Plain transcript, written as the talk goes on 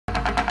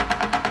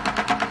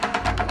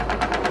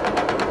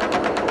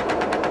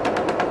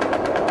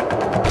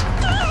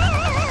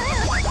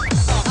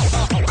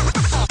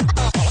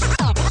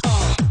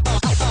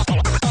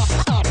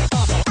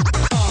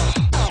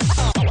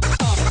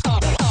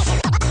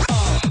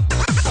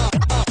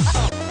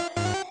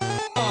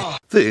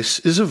This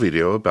is a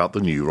video about the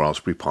new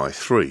Raspberry Pi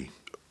 3.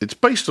 It's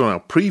based on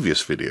our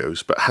previous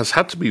videos, but has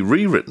had to be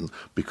rewritten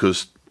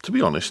because, to be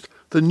honest,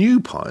 the new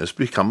Pi has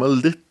become a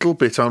little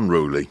bit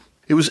unruly.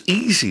 It was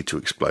easy to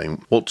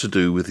explain what to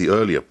do with the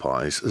earlier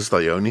Pis as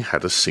they only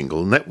had a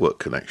single network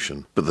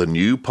connection, but the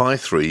new Pi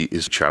 3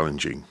 is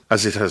challenging,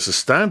 as it has a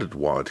standard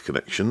wired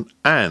connection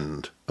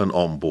and an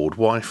onboard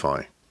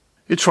Wi-Fi.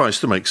 It tries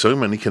to make so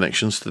many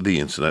connections to the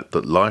internet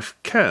that life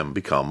can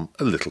become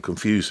a little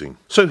confusing.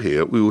 So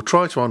here we will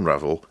try to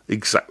unravel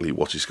exactly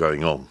what is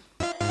going on.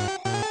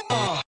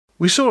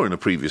 We saw in a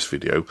previous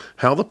video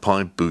how the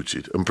Pi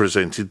booted and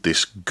presented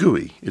this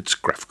GUI, its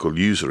graphical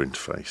user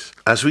interface.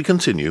 As we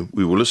continue,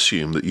 we will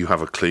assume that you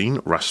have a clean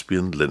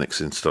Raspbian Linux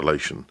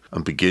installation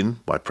and begin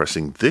by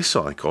pressing this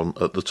icon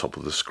at the top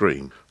of the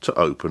screen to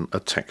open a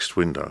text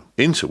window,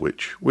 into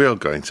which we are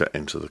going to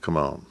enter the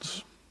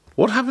commands.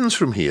 What happens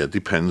from here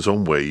depends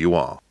on where you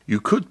are. You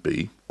could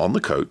be on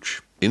the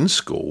coach, in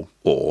school,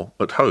 or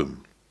at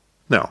home.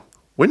 Now,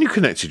 when you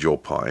connected your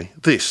Pi,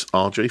 this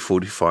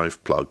RJ45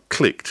 plug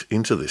clicked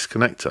into this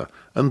connector,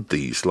 and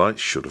these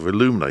lights should have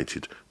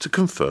illuminated to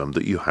confirm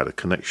that you had a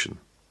connection.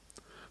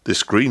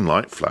 This green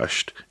light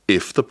flashed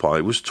if the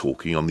Pi was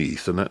talking on the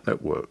Ethernet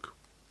network.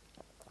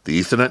 The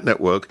Ethernet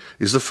network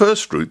is the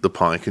first route the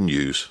Pi can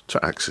use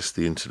to access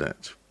the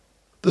internet.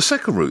 The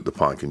second route the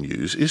Pi can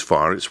use is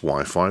via its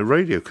Wi-Fi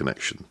radio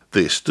connection.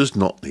 This does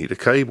not need a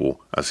cable,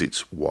 as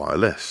it's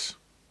wireless.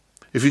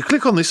 If you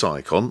click on this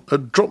icon, a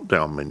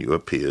drop-down menu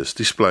appears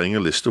displaying a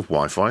list of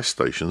Wi-Fi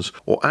stations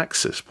or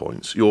access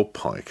points your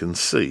Pi can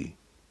see.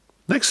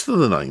 Next to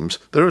the names,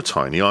 there are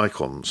tiny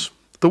icons.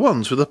 The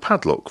ones with a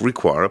padlock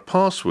require a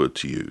password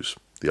to use.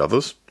 The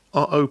others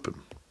are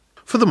open.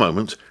 For the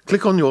moment,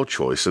 click on your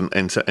choice and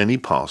enter any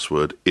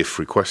password if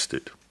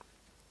requested.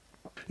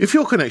 If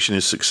your connection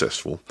is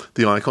successful,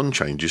 the icon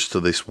changes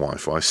to this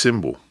Wi-Fi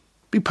symbol.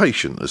 Be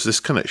patient, as this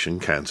connection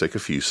can take a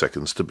few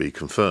seconds to be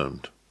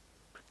confirmed.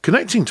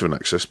 Connecting to an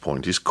access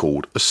point is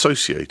called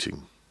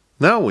associating.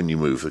 Now when you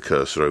move the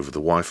cursor over the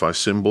Wi-Fi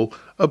symbol,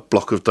 a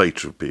block of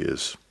data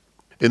appears.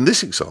 In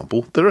this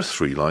example, there are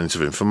 3 lines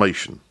of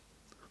information.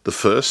 The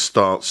first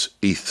starts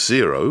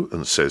ETH0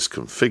 and says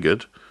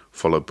configured,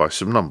 followed by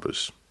some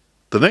numbers.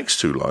 The next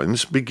 2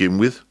 lines begin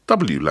with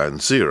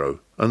WLAN0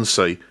 and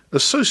say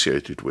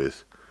associated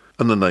with,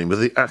 and the name of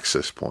the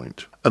access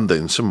point, and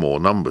then some more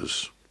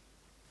numbers.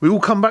 We will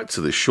come back to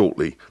this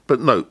shortly,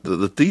 but note that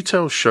the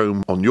details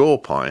shown on your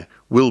Pi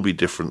will be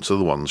different to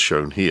the ones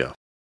shown here.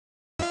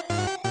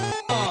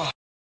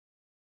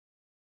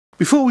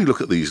 Before we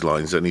look at these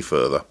lines any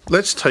further,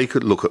 let's take a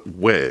look at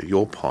where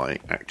your Pi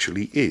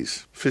actually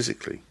is,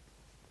 physically.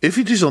 If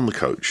it is on the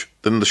coach,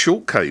 then the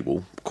short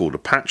cable, called a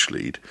patch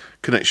lead,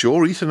 connects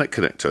your Ethernet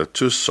connector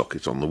to a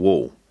socket on the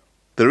wall.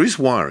 There is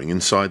wiring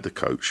inside the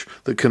coach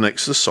that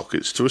connects the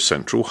sockets to a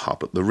central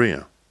hub at the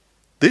rear.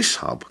 This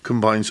hub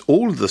combines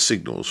all of the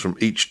signals from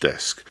each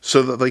desk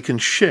so that they can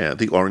share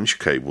the orange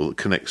cable that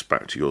connects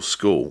back to your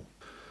school.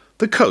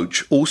 The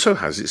coach also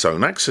has its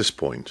own access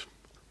point.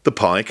 The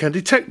Pi can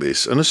detect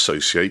this and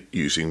associate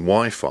using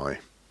Wi-Fi.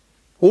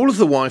 All of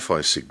the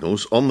Wi-Fi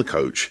signals on the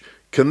coach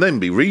can then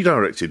be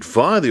redirected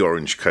via the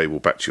orange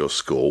cable back to your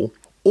school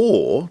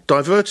or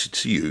diverted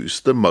to use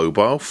the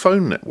mobile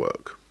phone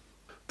network.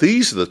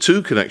 These are the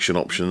 2 connection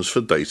options for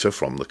data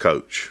from the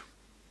coach.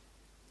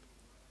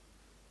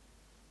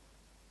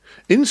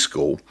 In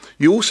school,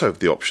 you also have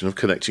the option of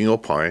connecting your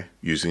Pi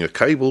using a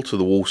cable to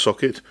the wall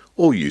socket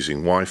or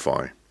using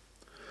Wi-Fi.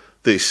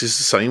 This is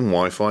the same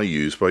Wi-Fi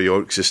used by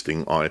your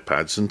existing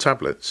iPads and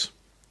tablets.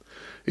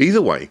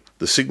 Either way,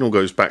 the signal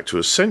goes back to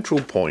a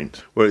central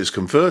point where it is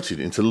converted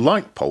into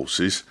light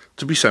pulses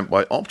to be sent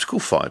by optical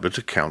fibre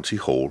to County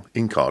Hall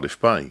in Cardiff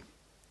Bay.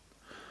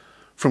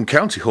 From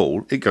County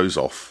Hall, it goes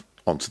off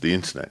onto the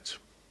internet.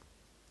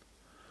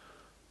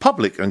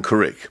 Public and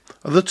Carrick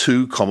are the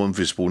 2 common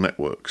visible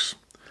networks.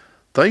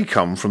 They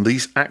come from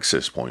these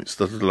access points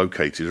that are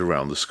located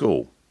around the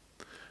school.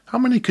 How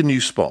many can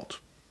you spot?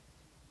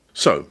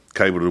 So,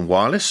 cabled and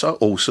wireless are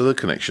also the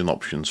connection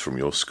options from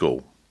your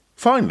school.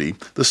 Finally,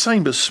 the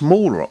same but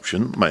smaller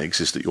option may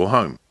exist at your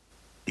home.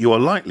 You are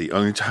likely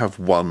only to have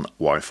one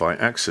Wi-Fi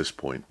access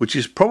point, which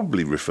is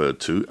probably referred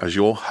to as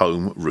your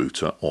home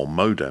router or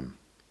modem.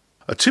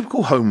 A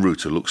typical home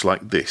router looks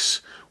like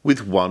this,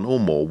 with 1 or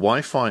more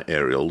Wi-Fi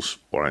aerials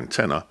or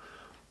antenna,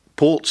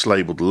 ports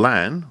labelled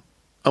LAN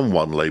and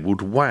 1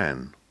 labelled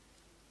WAN.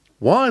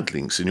 Wired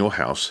links in your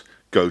house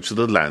go to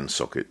the LAN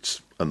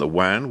sockets, and the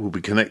WAN will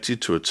be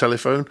connected to a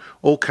telephone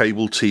or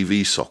cable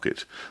TV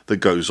socket that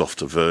goes off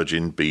to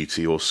Virgin,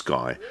 BT or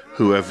Sky,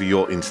 whoever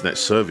your internet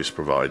service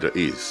provider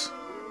is.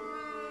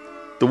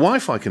 The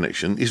Wi-Fi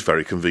connection is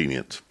very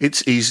convenient.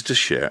 It's easy to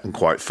share and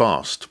quite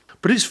fast,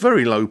 but it's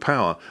very low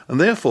power and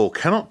therefore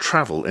cannot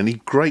travel any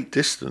great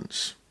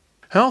distance.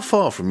 How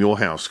far from your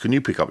house can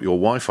you pick up your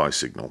Wi-Fi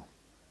signal?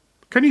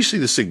 Can you see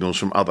the signals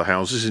from other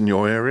houses in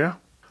your area?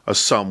 Are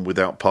some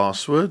without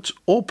passwords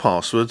or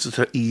passwords that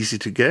are easy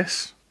to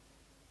guess?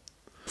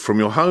 From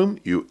your home,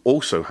 you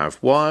also have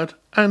wired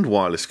and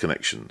wireless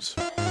connections.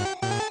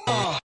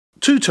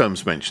 Two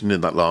terms mentioned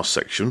in that last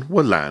section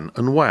were LAN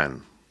and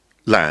WAN.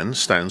 LAN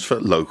stands for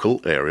Local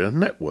Area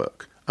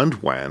Network and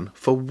WAN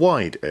for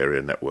Wide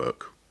Area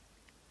Network.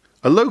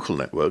 A local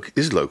network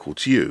is local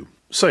to you,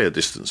 say a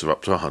distance of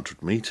up to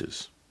 100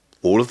 meters.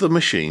 All of the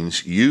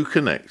machines you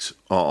connect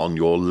are on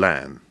your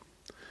LAN.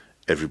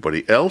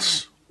 Everybody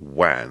else,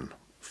 WAN,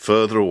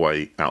 further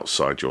away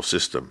outside your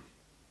system.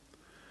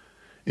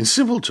 In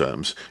simple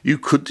terms, you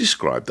could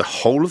describe the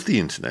whole of the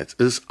internet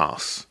as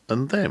us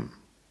and them.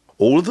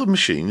 All of the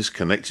machines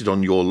connected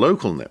on your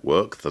local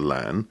network, the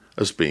LAN,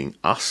 as being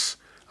us,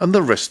 and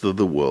the rest of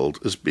the world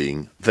as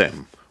being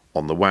them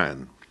on the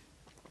WAN.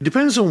 It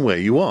depends on where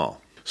you are.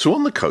 So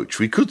on the coach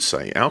we could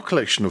say our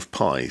collection of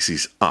pies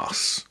is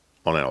us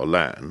on our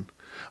LAN,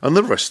 and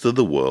the rest of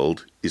the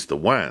world is the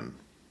WAN.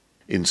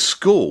 In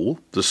school,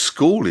 the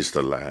school is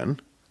the LAN,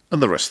 and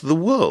the rest of the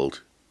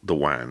world the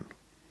WAN.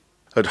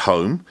 At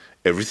home,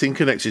 everything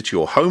connected to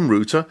your home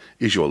router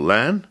is your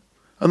LAN,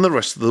 and the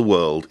rest of the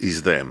world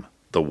is them,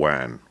 the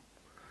WAN.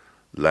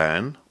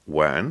 LAN,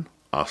 WAN,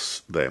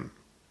 us, them.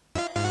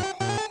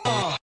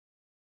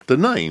 The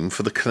name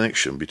for the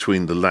connection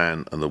between the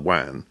LAN and the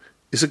WAN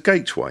is a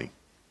gateway.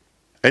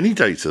 Any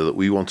data that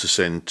we want to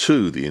send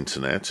to the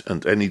internet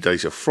and any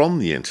data from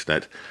the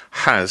internet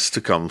has to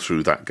come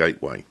through that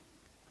gateway.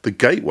 The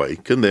gateway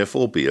can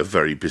therefore be a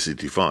very busy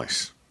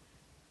device.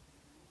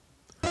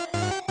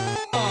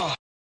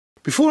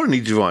 Before any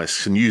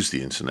device can use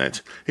the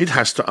internet, it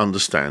has to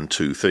understand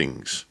two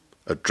things: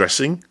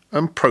 addressing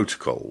and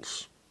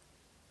protocols.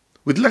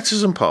 With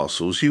letters and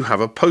parcels, you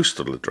have a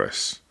postal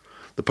address.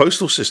 The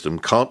postal system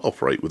can't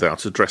operate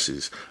without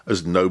addresses,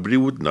 as nobody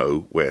would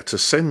know where to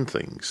send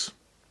things.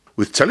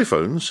 With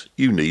telephones,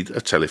 you need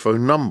a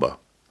telephone number.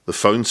 The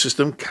phone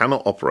system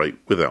cannot operate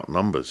without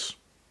numbers.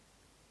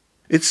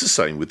 It's the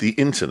same with the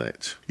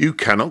internet. You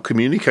cannot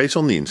communicate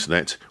on the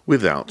internet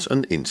without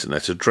an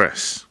internet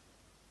address.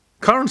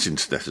 Current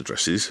internet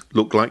addresses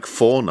look like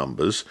 4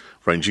 numbers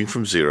ranging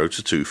from 0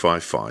 to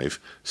 255,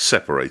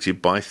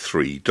 separated by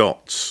 3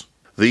 dots.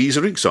 These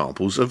are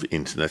examples of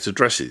internet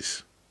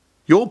addresses.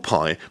 Your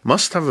Pi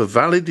must have a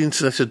valid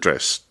internet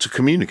address to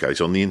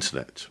communicate on the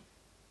internet.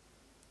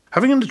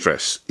 Having an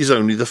address is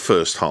only the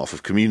first half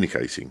of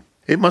communicating.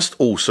 It must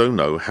also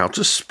know how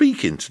to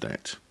speak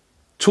internet.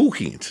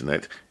 Talking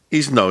internet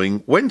is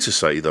knowing when to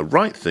say the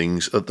right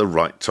things at the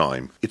right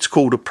time. It's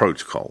called a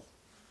protocol.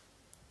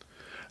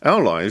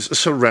 Our lives are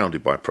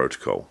surrounded by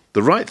protocol.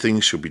 The right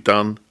things should be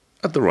done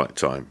at the right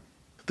time.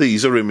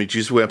 These are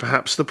images where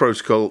perhaps the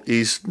protocol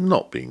is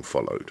not being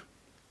followed.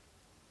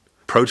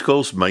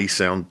 Protocols may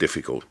sound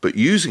difficult, but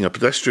using a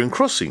pedestrian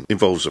crossing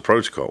involves a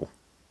protocol.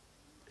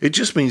 It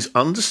just means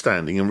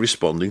understanding and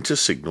responding to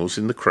signals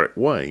in the correct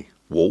way.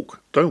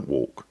 Walk, don't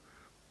walk.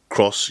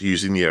 Cross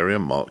using the area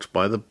marked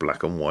by the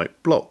black and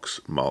white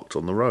blocks marked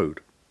on the road.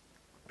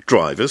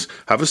 Drivers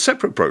have a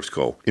separate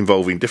protocol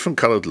involving different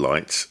coloured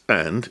lights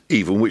and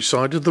even which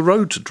side of the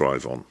road to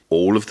drive on.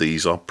 All of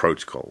these are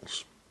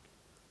protocols.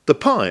 The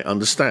Pi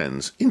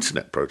understands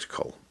Internet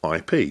Protocol,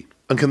 IP,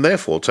 and can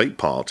therefore take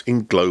part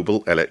in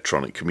global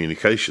electronic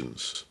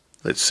communications.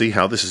 Let's see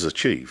how this is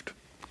achieved.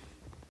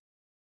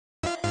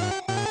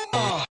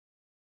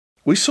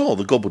 We saw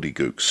the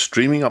gobbledygook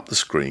streaming up the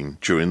screen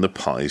during the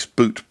Pi's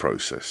boot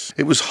process.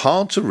 It was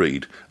hard to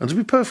read, and to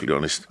be perfectly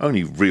honest,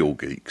 only real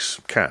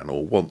geeks can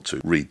or want to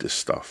read this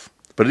stuff.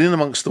 But in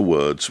amongst the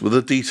words were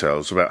the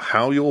details about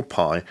how your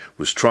Pi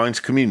was trying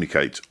to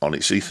communicate on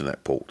its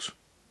Ethernet port.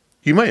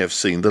 You may have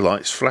seen the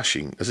lights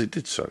flashing as it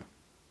did so.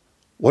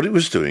 What it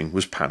was doing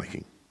was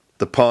panicking.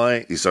 The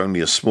Pi is only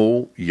a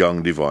small,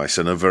 young device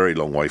and a very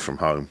long way from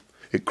home.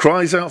 It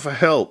cries out for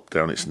help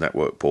down its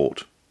network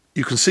port.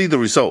 You can see the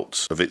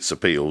results of its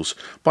appeals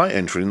by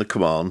entering the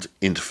command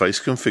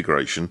interface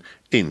configuration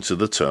into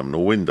the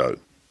terminal window.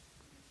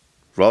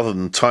 Rather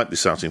than type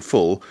this out in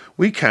full,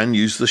 we can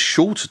use the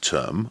shorter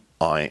term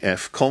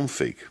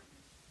ifconfig.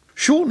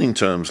 Shortening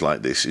terms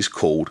like this is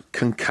called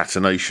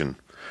concatenation,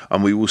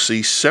 and we will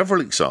see several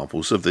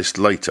examples of this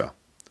later.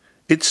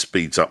 It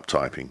speeds up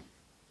typing.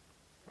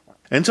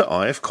 Enter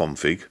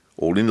ifconfig,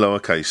 all in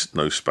lowercase,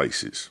 no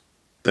spaces.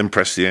 Then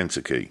press the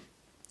enter key.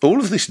 All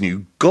of this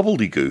new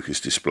gobbledygook is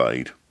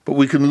displayed, but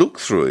we can look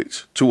through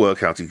it to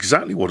work out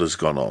exactly what has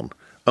gone on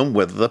and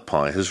whether the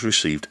Pi has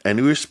received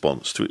any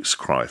response to its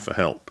cry for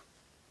help.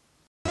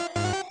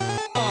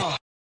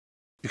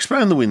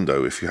 Expand the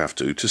window if you have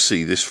to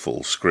see this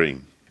full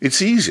screen.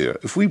 It's easier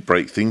if we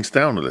break things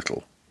down a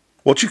little.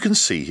 What you can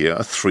see here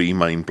are 3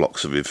 main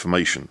blocks of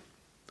information.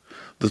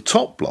 The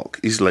top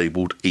block is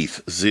labelled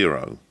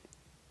ETH0,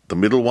 the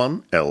middle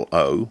one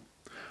LO,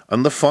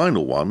 and the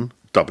final one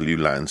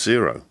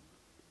WLAN0.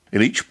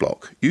 In each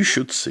block, you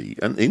should see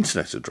an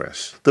internet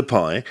address. The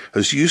Pi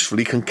has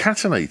usefully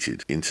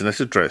concatenated internet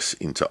address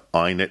into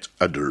inet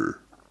addr.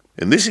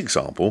 In this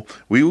example,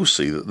 we will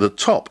see that the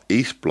top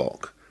ETH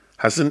block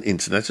has an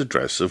internet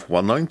address of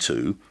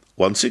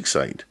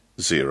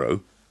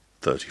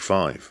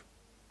 192.168.0.35.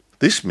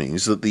 This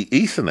means that the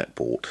Ethernet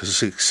port has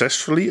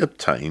successfully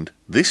obtained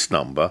this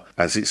number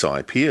as its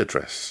IP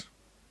address.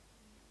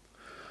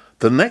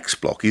 The next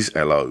block is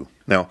LO.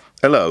 Now,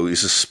 LO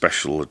is a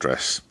special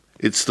address.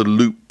 It's the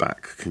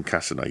loopback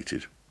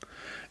concatenated.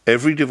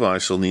 Every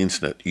device on the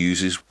internet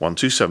uses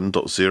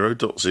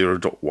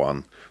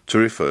 127.0.0.1 to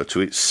refer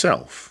to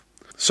itself.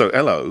 So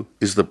LO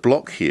is the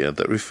block here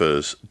that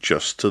refers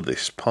just to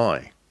this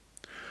Pi.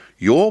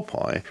 Your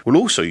Pi will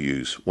also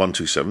use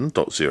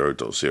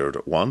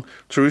 127.0.0.1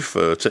 to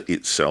refer to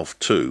itself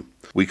too.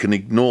 We can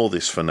ignore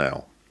this for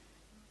now.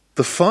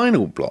 The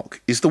final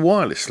block is the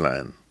wireless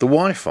LAN, the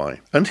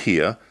Wi-Fi, and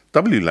here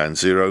WLAN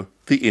 0,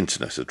 the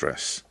internet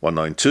address,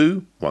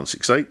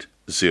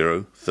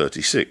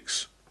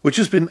 192.168.0.36, which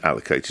has been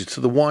allocated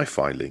to the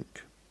Wi-Fi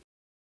link.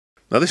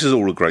 Now this is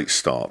all a great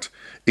start.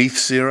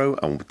 ETH0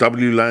 and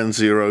WLAN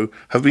 0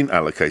 have been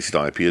allocated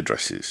IP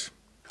addresses.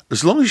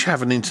 As long as you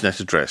have an internet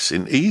address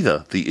in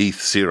either the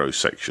ETH0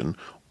 section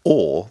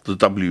or the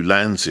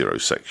WLAN 0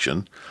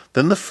 section,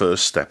 then the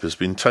first step has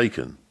been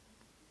taken.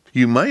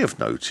 You may have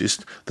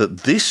noticed that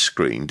this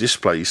screen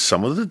displays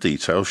some of the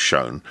details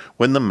shown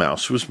when the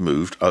mouse was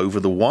moved over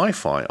the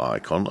Wi-Fi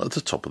icon at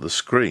the top of the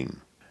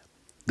screen.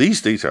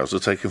 These details are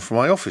taken from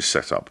my office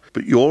setup,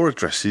 but your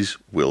addresses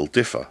will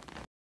differ.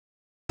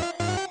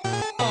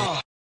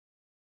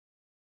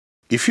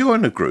 If you're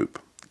in a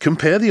group,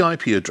 compare the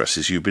IP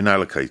addresses you've been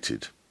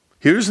allocated.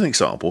 Here is an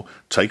example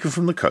taken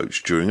from the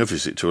coach during a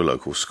visit to a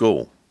local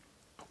school.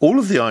 All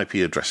of the IP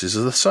addresses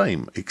are the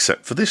same,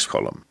 except for this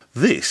column.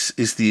 This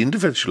is the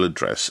individual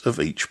address of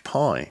each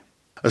Pi.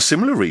 A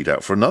similar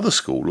readout for another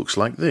school looks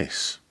like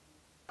this.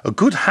 A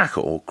good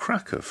hacker, or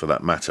cracker for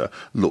that matter,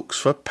 looks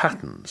for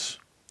patterns.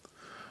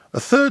 A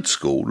third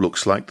school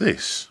looks like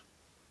this.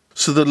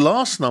 So the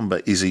last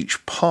number is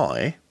each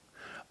Pi,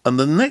 and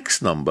the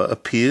next number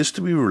appears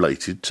to be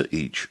related to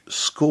each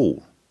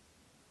school.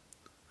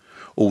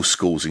 All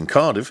schools in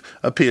Cardiff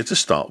appear to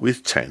start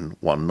with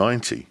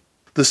 10,190.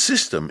 The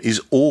system is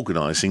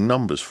organising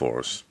numbers for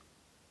us.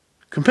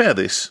 Compare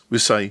this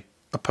with, say,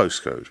 a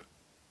postcode.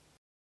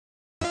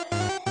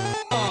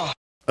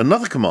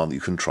 Another command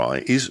you can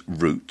try is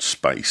root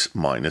space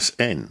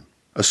 -n.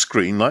 A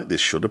screen like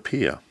this should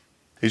appear.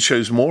 It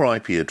shows more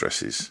IP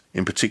addresses,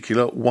 in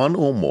particular one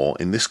or more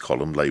in this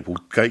column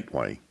labelled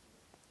gateway.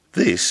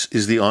 This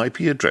is the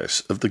IP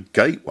address of the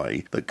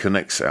gateway that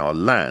connects our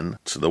LAN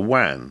to the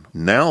WAN.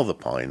 Now the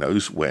Pi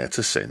knows where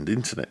to send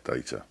internet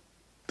data.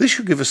 This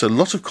should give us a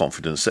lot of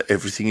confidence that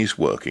everything is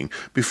working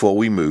before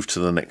we move to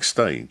the next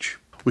stage.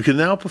 We can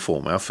now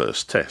perform our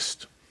first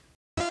test.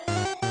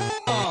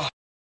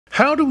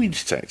 How do we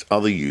detect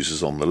other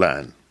users on the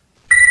LAN?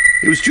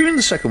 It was during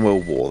the Second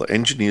World War that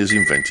engineers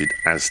invented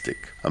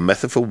ASDIC, a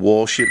method for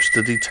warships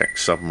to detect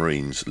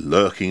submarines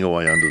lurking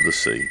away under the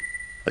sea.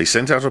 They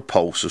sent out a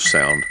pulse of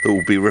sound that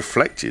will be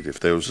reflected if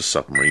there was a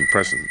submarine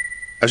present.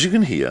 As you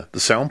can hear, the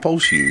sound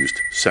pulse used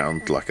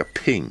sounds like a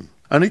ping,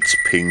 and it's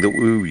ping that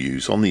we will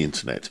use on the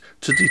internet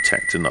to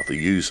detect another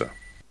user.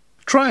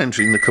 Try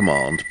entering the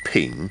command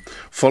ping,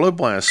 followed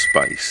by a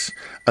space,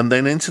 and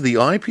then enter the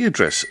IP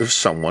address of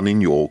someone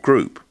in your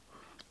group,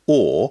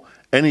 or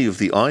any of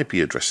the IP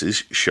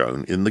addresses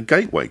shown in the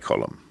gateway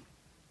column.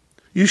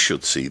 You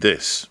should see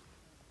this.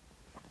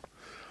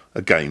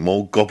 Again,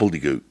 more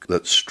gobbledygook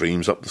that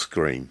streams up the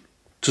screen.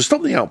 To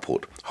stop the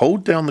output,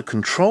 hold down the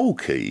Control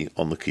key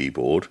on the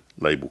keyboard,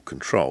 labelled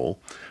Control,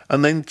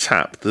 and then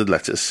tap the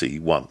letter C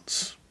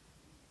once.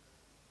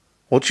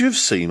 What you have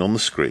seen on the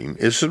screen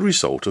is the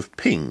result of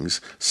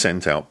pings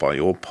sent out by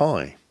your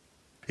Pi.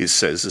 It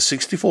says that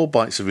 64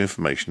 bytes of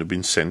information have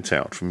been sent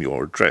out from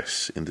your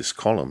address in this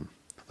column.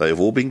 They have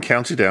all been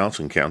counted out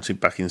and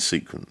counted back in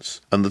sequence,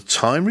 and the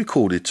time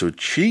recorded to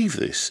achieve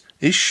this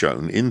is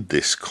shown in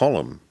this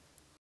column.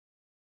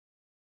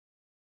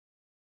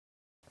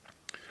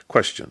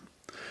 Question: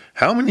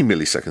 how many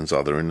milliseconds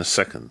are there in a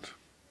second?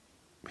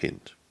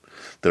 Hint: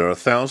 there are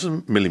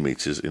 1,000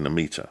 millimeters in a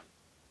meter.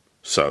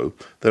 So,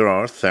 there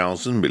are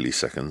 1,000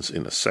 milliseconds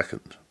in a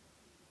second.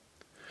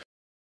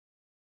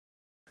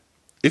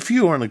 If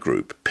you are in a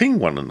group, ping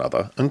one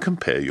another and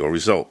compare your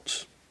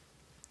results.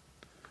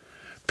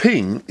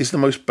 Ping is the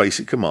most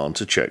basic command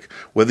to check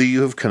whether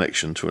you have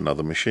connection to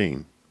another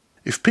machine.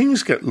 If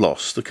pings get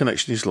lost, the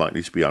connection is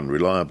likely to be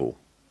unreliable.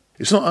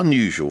 It's not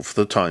unusual for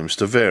the times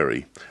to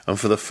vary, and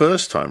for the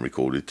first time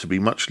recorded to be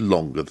much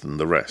longer than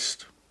the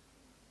rest.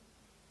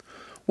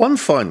 One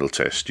final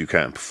test you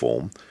can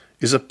perform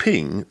is a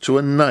ping to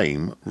a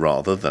name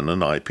rather than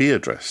an IP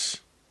address.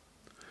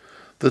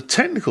 The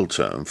technical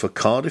term for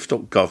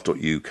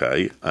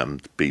cardiff.gov.uk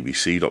and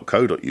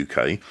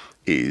bbc.co.uk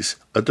is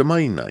a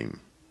domain name.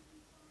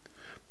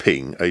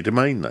 Ping a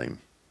domain name.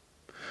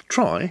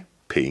 Try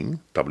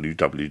ping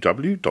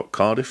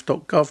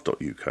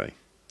www.cardiff.gov.uk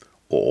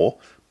or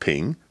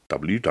ping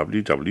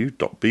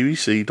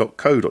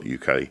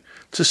www.bbc.co.uk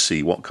to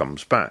see what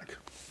comes back.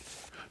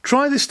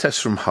 Try this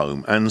test from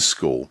home and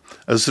school,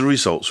 as the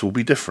results will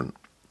be different.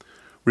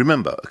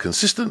 Remember, a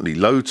consistently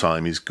low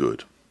time is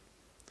good.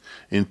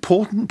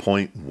 Important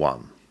point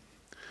 1.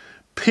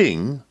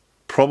 Ping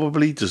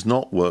probably does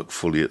not work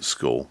fully at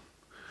school.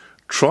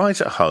 Try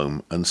it at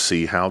home and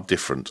see how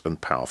different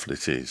and powerful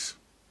it is.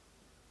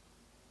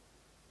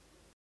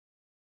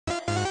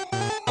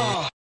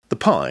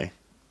 Pi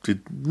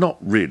did not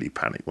really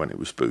panic when it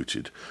was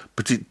booted,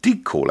 but it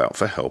did call out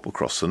for help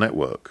across the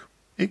network.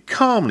 It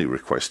calmly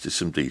requested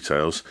some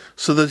details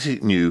so that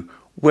it knew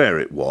where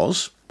it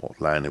was, what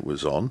LAN it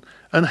was on,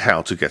 and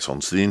how to get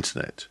onto the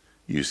internet,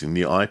 using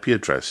the IP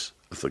address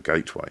of the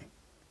gateway.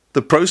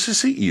 The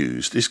process it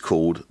used is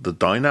called the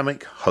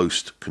Dynamic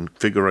Host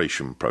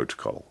Configuration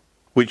Protocol,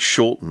 which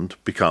shortened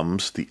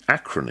becomes the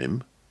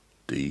acronym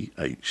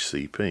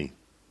DHCP.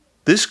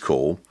 This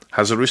call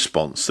has a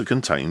response that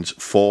contains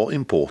 4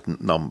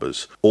 important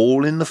numbers,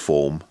 all in the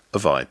form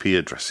of IP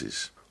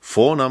addresses.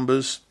 4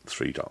 numbers,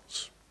 3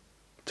 dots.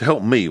 To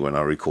help me when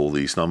I recall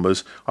these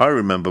numbers, I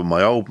remember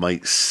my old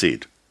mate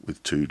Sid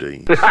with 2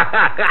 Ds.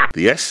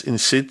 The S in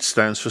Sid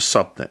stands for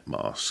subnet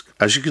mask,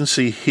 as you can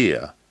see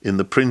here in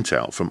the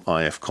printout from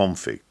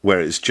ifconfig, where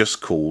it's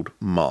just called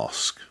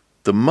mask.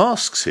 The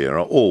masks here are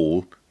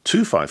all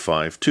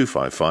 255,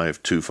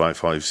 255,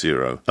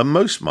 2550, and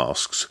most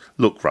masks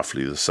look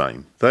roughly the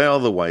same. They are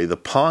the way the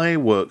Pi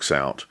works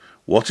out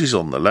what is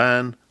on the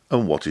LAN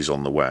and what is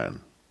on the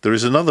WAN. There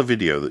is another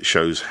video that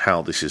shows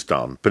how this is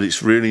done, but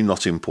it's really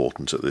not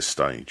important at this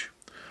stage.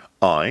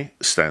 I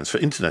stands for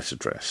internet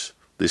address.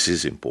 This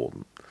is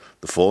important.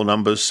 The 4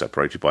 numbers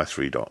separated by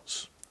 3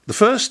 dots. The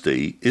first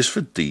D is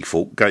for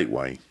default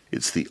gateway.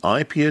 It's the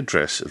IP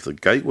address of the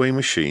gateway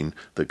machine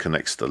that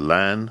connects the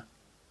LAN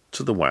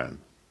to the WAN.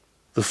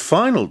 The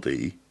final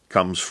D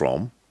comes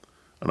from,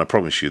 and I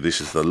promise you this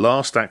is the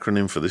last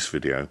acronym for this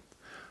video,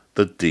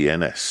 the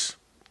DNS,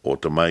 or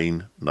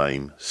Domain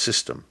Name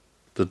System.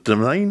 The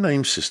Domain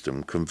Name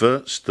System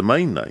converts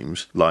domain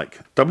names like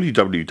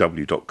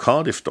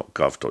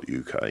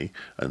www.cardiff.gov.uk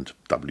and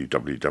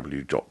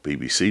www.bbc.co.uk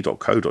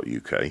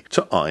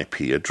to IP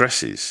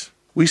addresses.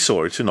 We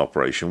saw it in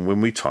operation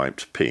when we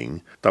typed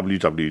ping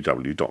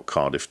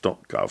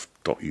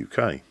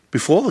www.cardiff.gov.uk.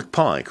 Before the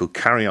Pi could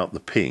carry out the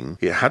ping,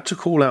 it had to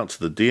call out to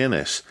the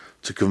DNS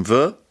to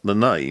convert the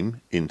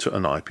name into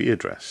an IP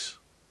address.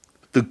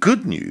 The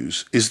good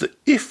news is that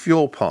if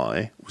your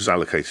Pi was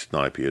allocated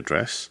an IP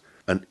address,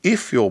 and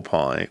if your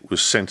Pi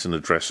was sent an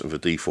address of a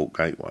default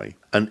gateway,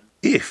 and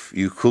if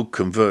you could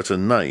convert a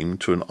name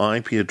to an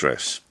IP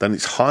address, then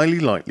it's highly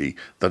likely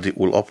that it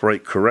will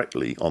operate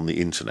correctly on the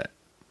internet.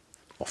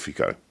 Off you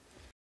go.